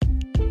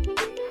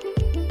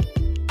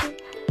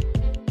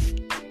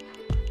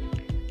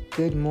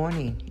Good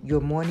morning.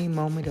 Your morning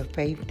moment of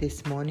faith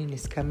this morning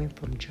is coming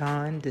from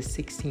John, the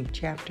 16th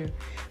chapter,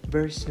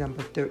 verse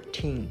number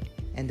 13.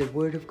 And the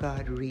word of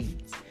God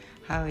reads,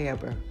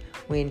 "However,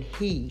 when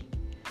He,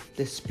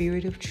 the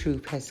Spirit of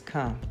truth, has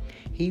come,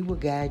 He will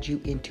guide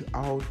you into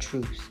all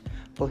truth.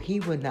 For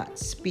He will not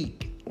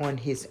speak on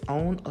His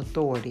own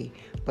authority,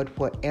 but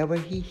whatever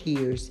He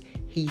hears,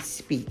 He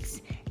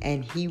speaks,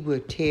 and He will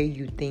tell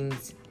you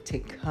things to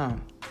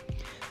come."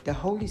 The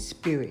Holy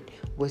Spirit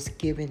was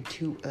given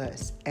to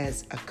us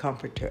as a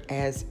comforter,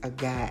 as a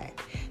guide.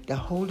 The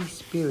Holy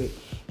Spirit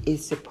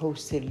is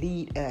supposed to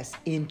lead us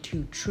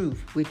into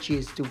truth, which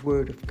is the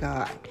Word of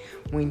God.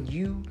 When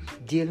you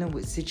dealing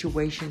with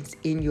situations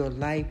in your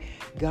life,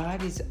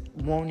 God is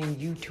wanting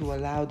you to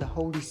allow the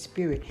Holy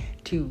Spirit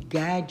to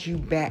guide you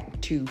back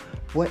to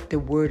what the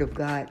Word of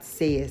God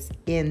says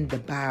in the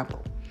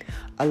Bible.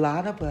 A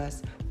lot of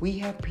us, we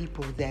have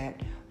people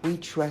that we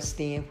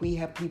trust in. We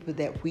have people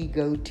that we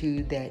go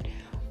to that,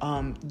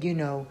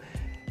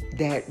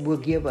 that will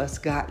give us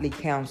godly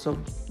counsel,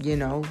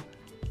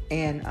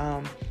 and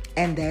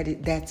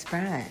that's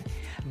fine.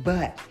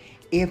 But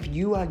if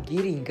you are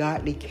getting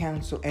godly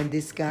counsel and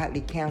this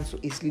godly counsel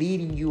is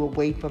leading you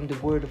away from the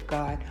Word of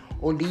God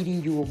or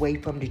leading you away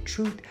from the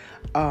truth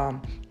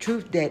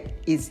that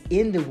is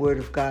in the Word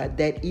of God,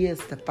 that is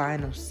the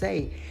final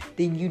say,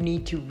 then you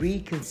need to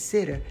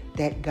reconsider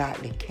that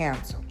godly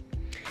counsel.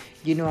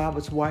 I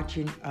was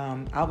watching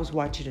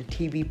a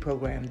TV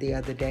program the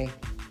other day,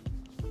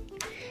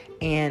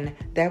 and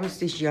there was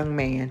this young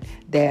man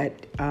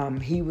that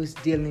he was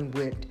dealing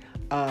with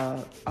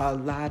a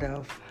lot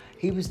of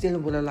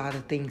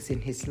things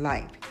in his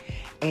life,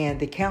 and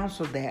the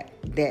counsel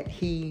that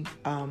he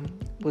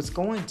was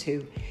going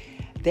to,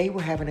 they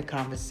were having a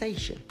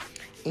conversation,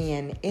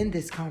 and in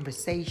this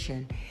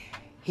conversation,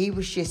 he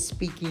was just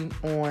speaking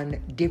on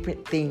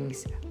different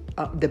things.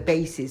 The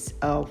basis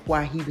of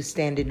why he was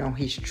standing on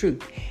his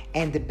truth.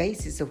 And the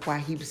basis of why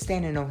he was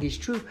standing on his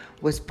truth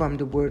was from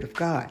the Word of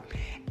God.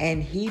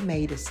 And he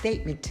made a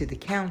statement to the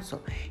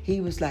council. He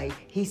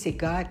said,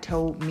 God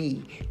told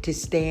me to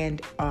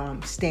stand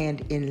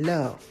in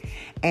love.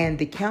 And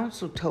the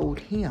council told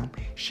him,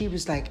 she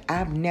was like,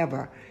 I've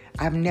never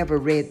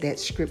read that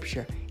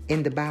scripture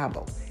in the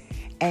Bible.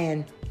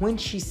 And when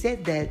she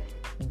said that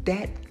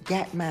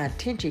got my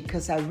attention,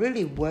 because I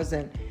really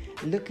wasn't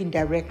looking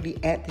directly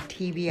at the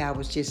TV. I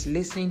was just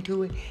listening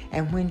to it.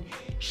 And when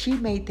she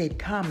made that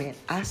comment,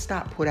 I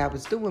stopped what I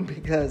was doing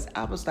because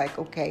I was like,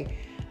 okay,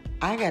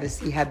 I got to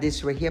see how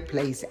this right here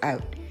plays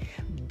out.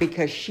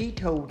 Because she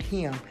told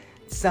him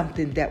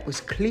something that was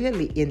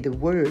clearly in the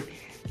Word,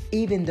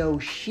 even though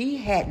she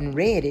hadn't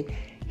read it.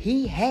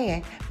 He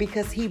had,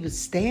 because he was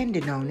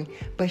standing on it,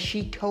 but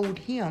she told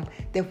him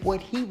that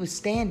what he was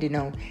standing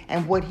on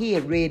and what he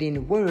had read in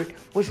the Word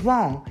was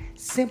wrong,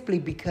 simply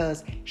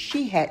because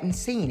she hadn't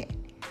seen it.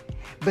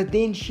 But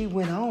then she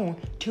went on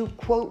to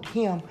quote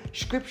him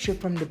scripture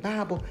from the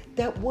Bible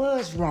that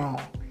was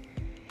wrong.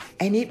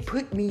 And it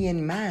put me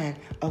in mind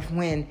of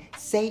when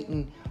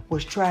Satan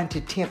was trying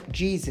to tempt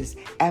Jesus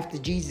after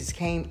Jesus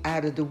came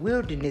out of the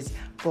wilderness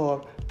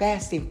for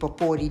fasting for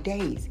 40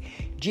 days.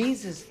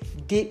 Jesus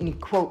didn't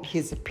quote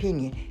his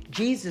opinion.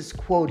 Jesus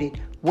quoted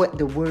what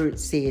the Word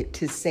said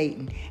to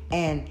Satan.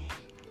 And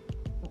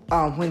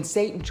when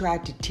Satan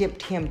tried to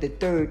tempt him the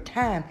third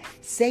time,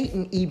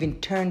 Satan even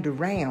turned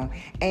around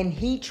and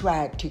he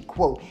tried to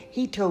quote.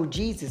 He told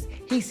Jesus,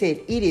 he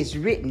said, "It is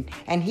written."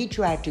 And he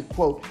tried to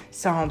quote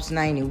Psalms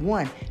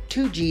 91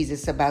 to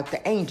Jesus about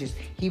the angels.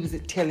 He was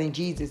telling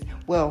Jesus,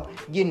 well,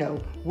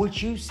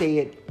 what you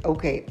said,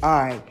 okay,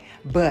 all right.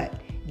 But,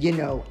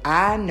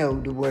 I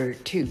know the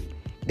Word too.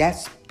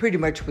 That's pretty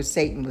much what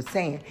Satan was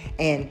saying.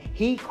 And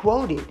he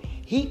quoted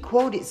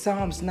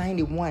Psalms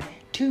 91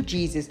 to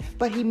Jesus,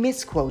 but he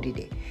misquoted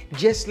it,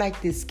 just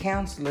like this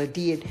counselor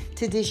did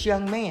to this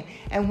young man.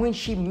 And when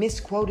she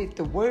misquoted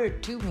the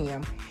Word to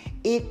him,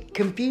 it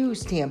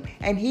confused him,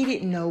 and he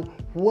didn't know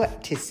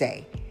what to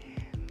say.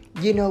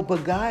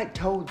 But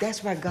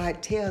that's why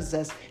God tells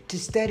us to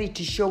study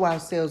to show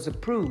ourselves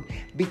approved,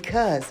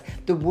 because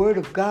the Word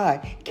of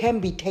God can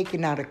be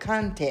taken out of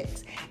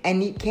context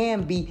and it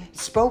can be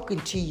spoken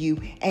to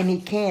you and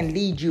it can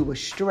lead you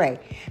astray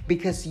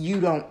because you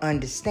don't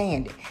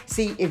understand it.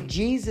 See, if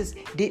Jesus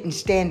didn't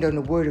stand on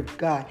the Word of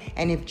God,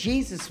 and if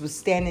Jesus was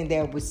standing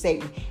there with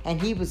Satan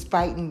and he was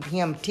fighting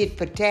him tit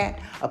for tat,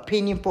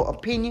 opinion for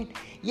opinion,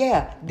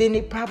 then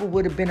it probably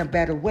would have been a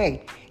better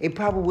way. It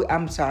probably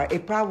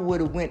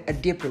would have went a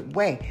different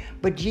way.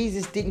 But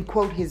Jesus didn't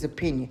quote his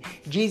opinion.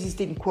 Jesus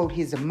didn't quote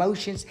his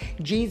emotions.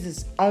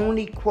 Jesus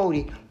only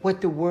quoted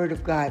what the Word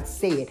of God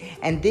said.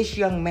 And this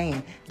young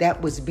man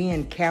that was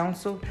being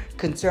counseled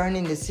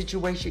concerning the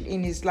situation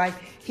in his life,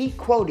 he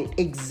quoted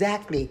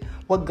exactly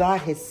what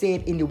God had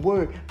said in the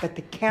Word, but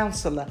the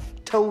counselor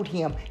told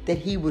him that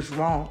he was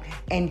wrong,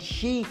 and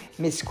she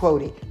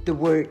misquoted the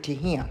Word to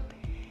him.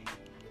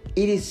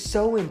 It is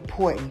so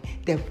important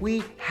that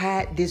we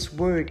hide this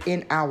word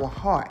in our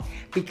heart,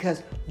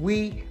 because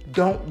we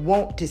don't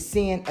want to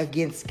sin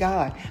against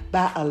God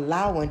by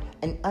allowing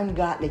an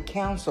ungodly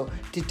counsel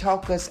to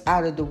talk us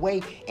out of the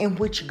way in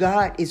which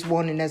God is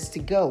wanting us to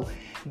go.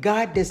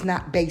 God does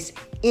not base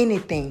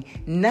anything.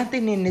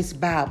 Nothing in this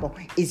Bible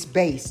is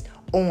based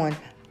on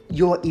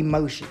your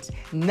emotions.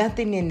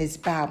 Nothing in this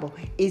Bible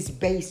is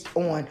based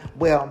on,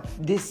 well,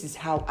 this is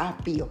how I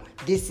feel.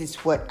 This is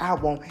what I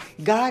want.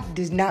 God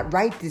does not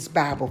write this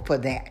Bible for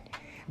that.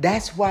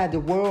 That's why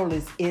the world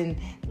is in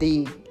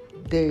the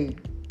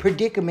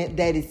predicament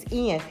that it's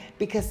in,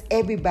 because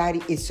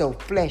everybody is so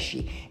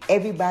fleshy.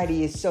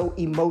 Everybody is so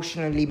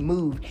emotionally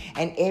moved,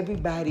 and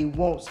everybody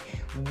wants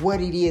what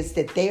it is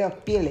that they are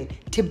feeling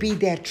to be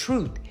their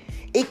truth.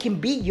 It can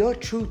be your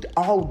truth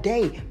all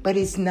day, but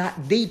it's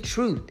not the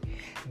truth.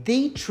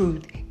 The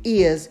truth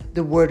is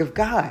the word of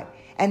God.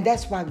 And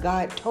that's why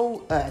God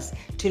told us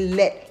to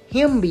let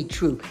him be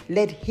true.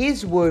 Let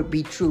his word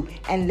be true,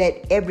 and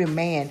let every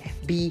man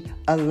be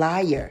a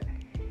liar.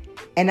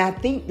 And I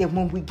think that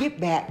when we get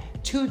back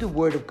to the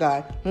word of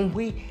God, when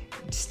we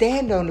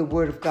stand on the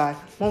word of God,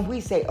 when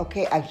we say,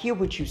 okay, I hear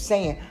what you're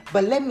saying,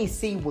 but let me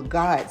see what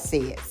God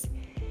says.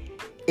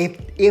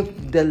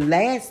 If the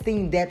last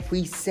thing that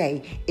we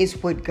say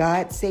is what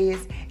God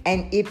says,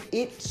 and if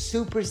it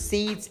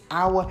supersedes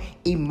our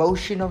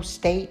emotional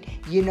state,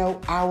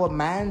 our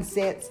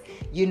mindsets,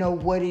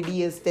 what it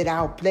is that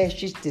our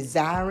flesh is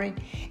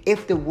desiring,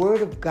 if the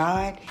word of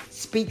God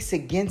speaks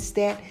against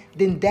that,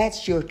 then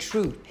that's your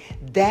truth.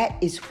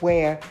 That is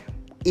where,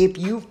 if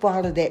you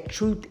follow that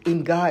truth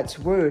in God's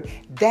word,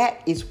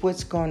 that is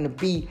what's going to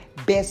be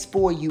best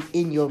for you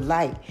in your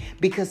life.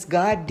 Because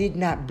God did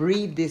not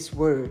breathe this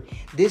word.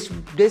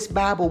 This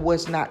Bible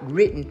was not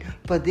written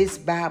for this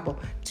Bible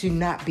to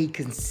not be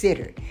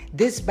considered.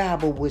 This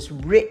Bible was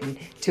written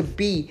to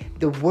be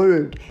the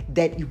word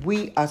that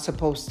we are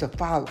supposed to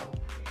follow.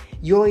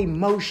 Your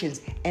emotions,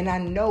 and I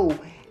know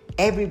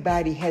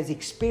everybody has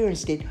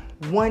experienced it.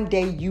 One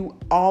day you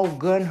all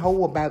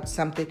gung-ho about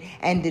something,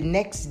 and the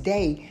next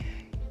day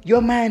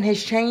your mind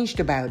has changed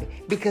about it,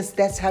 because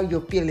that's how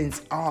your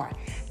feelings are.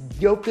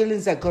 Your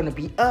feelings are going to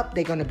be up,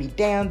 they're going to be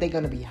down, they're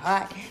going to be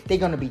hot, they're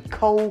going to be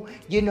cold.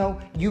 You're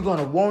going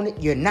to want it,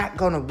 you're not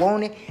going to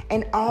want it.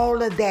 And all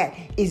of that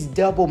is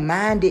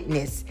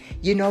double-mindedness.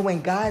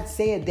 And God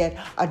said that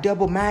a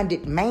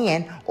double-minded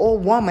man or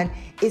woman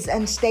is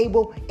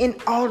unstable in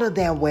all of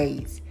their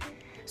ways.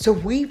 So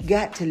we've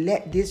got to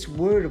let this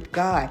word of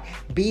God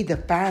be the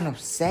final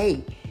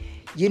say.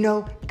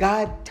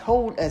 God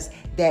told us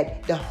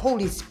that the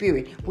Holy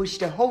Spirit, which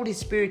the Holy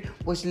Spirit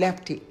was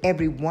left to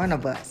every one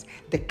of us,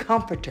 the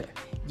Comforter,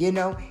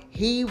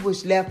 he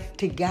was left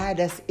to guide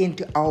us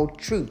into all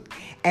truth.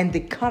 And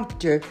the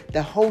Comforter,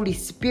 the Holy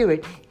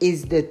Spirit,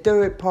 is the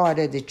third part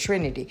of the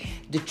Trinity.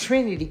 The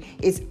Trinity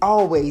is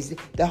always,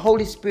 the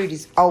Holy Spirit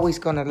is always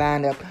going to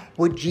line up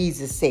what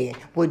Jesus said,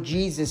 what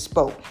Jesus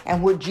spoke,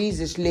 and what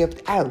Jesus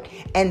lived out.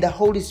 And the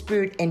Holy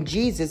Spirit and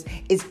Jesus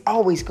is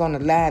always going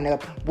to line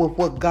up with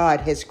what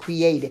God has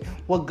created,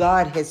 what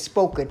God has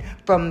spoken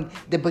from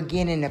the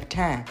beginning of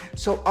time.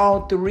 So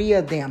all three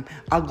of them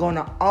are going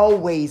to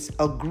always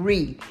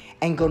agree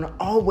and going to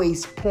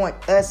always point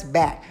us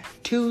back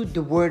to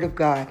the word of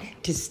God,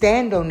 to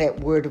stand on that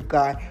word of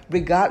God,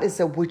 regardless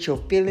of what your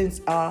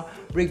feelings are,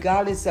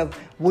 regardless of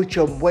what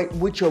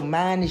your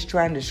mind is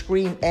trying to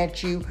scream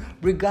at you,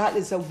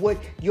 regardless of what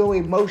your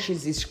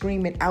emotions is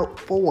screaming out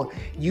for.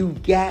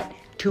 You've got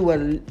to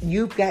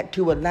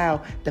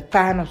allow the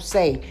final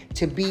say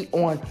to be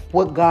on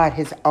what God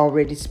has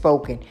already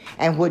spoken,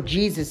 and what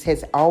Jesus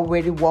has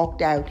already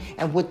walked out,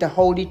 and what the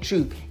Holy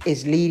Truth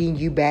is leading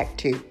you back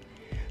to.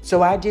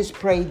 So I just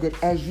pray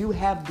that as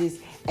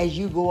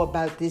you go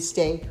about this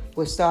day,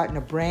 we're starting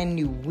a brand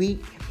new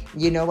week.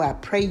 I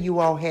pray you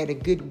all had a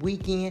good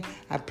weekend.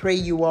 I pray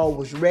you all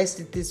was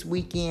rested this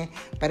weekend.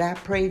 But I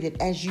pray that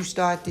as you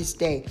start this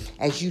day,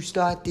 as you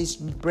start this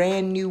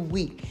brand new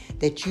week,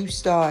 that you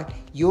start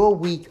your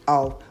week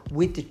off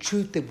with the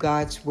truth of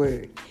God's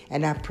word.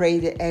 And I pray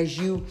that as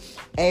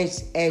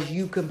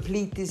you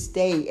complete this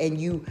day and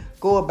you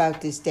go about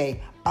this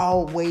day,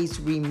 always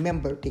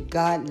remember that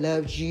God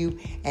loves you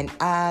and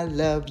I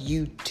love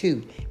you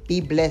too. Be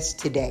blessed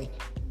today.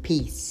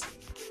 Peace.